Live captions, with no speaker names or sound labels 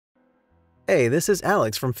Hey, this is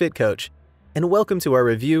Alex from FitCoach, and welcome to our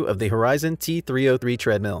review of the Horizon T303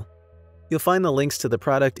 Treadmill. You'll find the links to the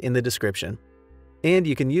product in the description, and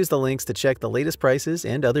you can use the links to check the latest prices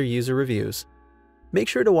and other user reviews. Make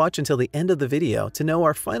sure to watch until the end of the video to know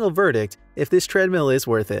our final verdict if this treadmill is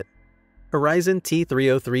worth it. Horizon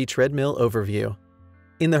T303 Treadmill Overview.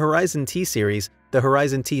 In the Horizon T series, the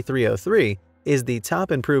Horizon T303 is the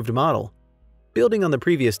top improved model. Building on the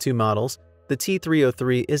previous two models, the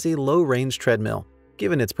T303 is a low-range treadmill,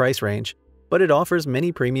 given its price range, but it offers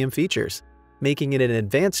many premium features, making it an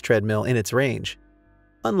advanced treadmill in its range.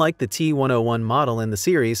 Unlike the T101 model in the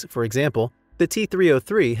series, for example, the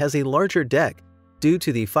T303 has a larger deck due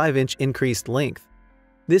to the 5-inch increased length.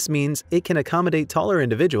 This means it can accommodate taller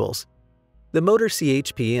individuals. The motor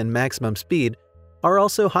CHP and maximum speed are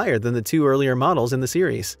also higher than the two earlier models in the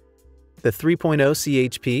series. The 3.0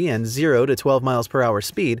 CHP and 0 to 12 miles per hour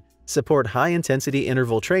speed support high-intensity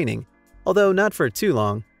interval training, although not for too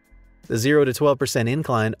long. The 0 to 12%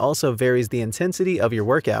 incline also varies the intensity of your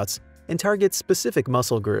workouts and targets specific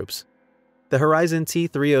muscle groups. The Horizon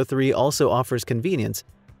T303 also offers convenience,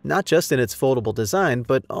 not just in its foldable design,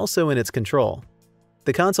 but also in its control.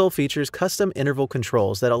 The console features custom interval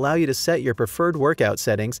controls that allow you to set your preferred workout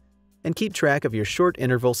settings and keep track of your short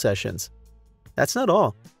interval sessions. That's not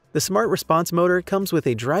all. The Smart Response motor comes with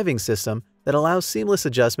a driving system that allows seamless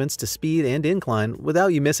adjustments to speed and incline without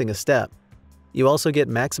you missing a step. You also get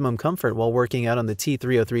maximum comfort while working out on the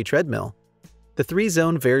T303 treadmill. The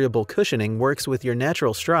 3-zone variable cushioning works with your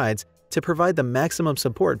natural strides to provide the maximum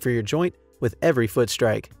support for your joint with every foot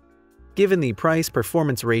strike. Given the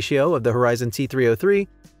price-performance ratio of the Horizon T303,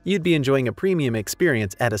 you'd be enjoying a premium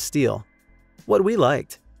experience at a steal. What we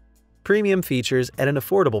liked: premium features at an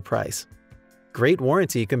affordable price, great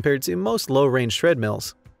warranty compared to most low-range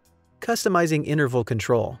treadmills, customizing interval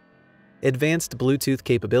control, advanced Bluetooth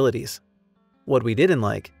capabilities. What we didn't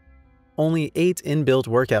like: only 8 inbuilt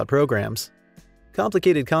workout programs,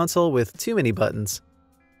 complicated console with too many buttons.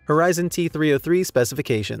 Horizon T303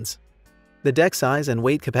 specifications. The deck size and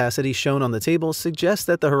weight capacity shown on the table suggest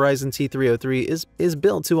that the Horizon T303 is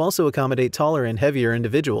built to also accommodate taller and heavier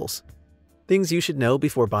individuals. Things you should know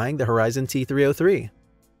before buying the Horizon T303.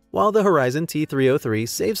 While the Horizon T303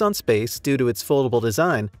 saves on space due to its foldable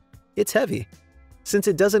design, it's heavy. Since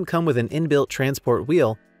it doesn't come with an inbuilt transport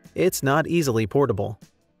wheel, it's not easily portable.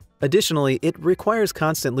 Additionally, it requires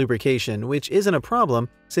constant lubrication, which isn't a problem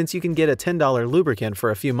since you can get a $10 lubricant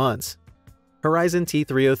for a few months. Horizon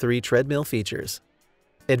T303 Treadmill features.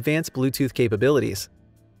 Advanced Bluetooth capabilities.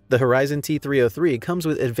 The Horizon T303 comes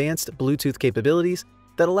with advanced Bluetooth capabilities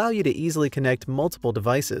that allow you to easily connect multiple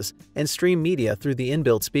devices and stream media through the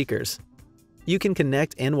inbuilt speakers. You can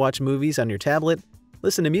connect and watch movies on your tablet,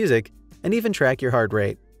 listen to music, and even track your heart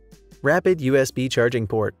rate. Rapid USB charging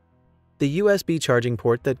port. The USB charging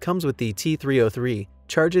port that comes with the T303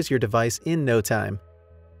 charges your device in no time.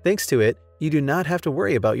 Thanks to it, you do not have to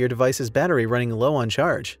worry about your device's battery running low on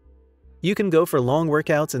charge. You can go for long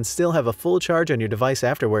workouts and still have a full charge on your device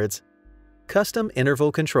afterwards. Custom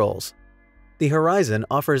interval controls. The Horizon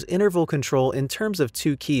offers interval control in terms of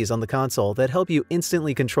 2 keys on the console that help you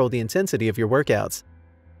instantly control the intensity of your workouts.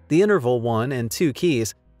 The interval 1 and 2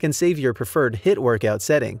 keys can save your preferred HIIT workout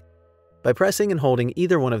setting by pressing and holding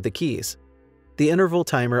either one of the keys. The interval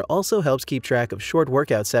timer also helps keep track of short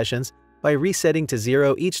workout sessions by resetting to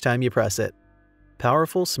 0 each time you press it.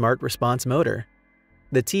 Powerful Smart Response motor.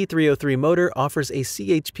 The T303 motor offers a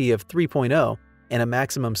CHP of 3.0 and a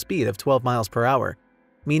maximum speed of 12 miles per hour,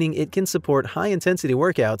 meaning it can support high-intensity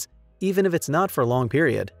workouts even if it's not for a long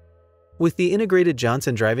period. With the integrated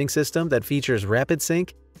Johnson driving system that features rapid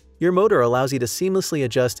sync, your motor allows you to seamlessly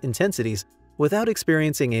adjust intensities without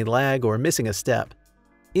experiencing a lag or missing a step.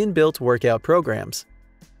 Inbuilt workout programs.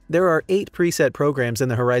 There are 8 preset programs in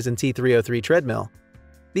the Horizon T303 treadmill.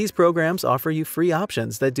 These programs offer you free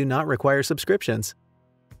options that do not require subscriptions.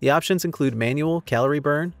 The options include manual, calorie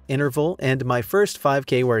burn, interval, and my first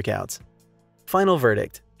 5K workouts. Final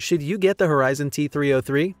verdict: should you get the Horizon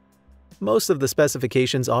T303? Most of the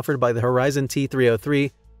specifications offered by the Horizon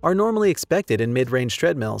T303 are normally expected in mid-range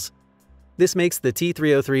treadmills. This makes the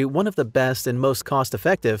T303 one of the best and most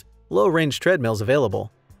cost-effective, low-range treadmills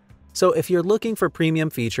available. So if you're looking for premium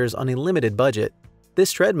features on a limited budget,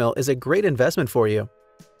 this treadmill is a great investment for you.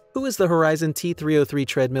 Who is the Horizon T303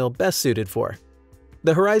 treadmill best suited for?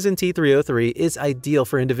 The Horizon T303 is ideal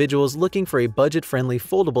for individuals looking for a budget-friendly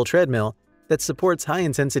foldable treadmill that supports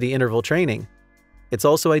high-intensity interval training. It's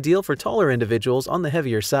also ideal for taller individuals on the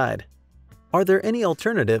heavier side. Are there any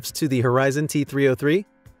alternatives to the Horizon T303?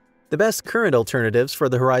 The best current alternatives for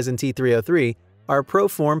the Horizon T303 are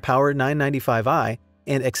ProForm Power 995i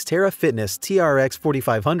and Xterra Fitness TRX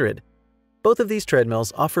 4500. Both of these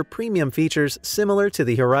treadmills offer premium features similar to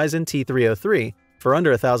the Horizon T303 for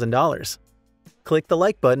under $1,000. Click the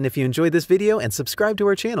like button if you enjoyed this video and subscribe to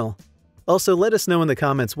our channel. Also, let us know in the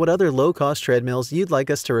comments what other low-cost treadmills you'd like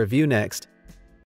us to review next.